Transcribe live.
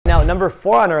number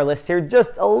 4 on our list here,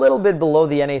 just a little bit below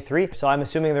the NA3. So I'm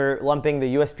assuming they're lumping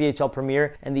the USPHL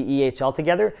Premier and the EHL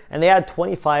together, and they had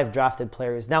 25 drafted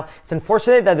players. Now, it's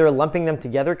unfortunate that they're lumping them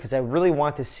together because I really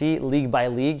want to see league by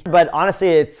league. But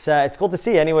honestly, it's cool to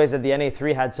see anyways that the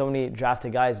NA3 had so many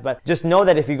drafted guys. But just know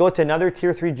that if you go to another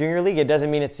Tier 3 junior league, it doesn't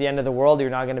mean it's the end of the world. You're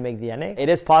not going to make the NA. It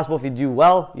is possible if you do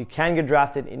well, you can get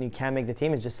drafted and you can make the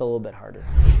team. It's just a little bit harder.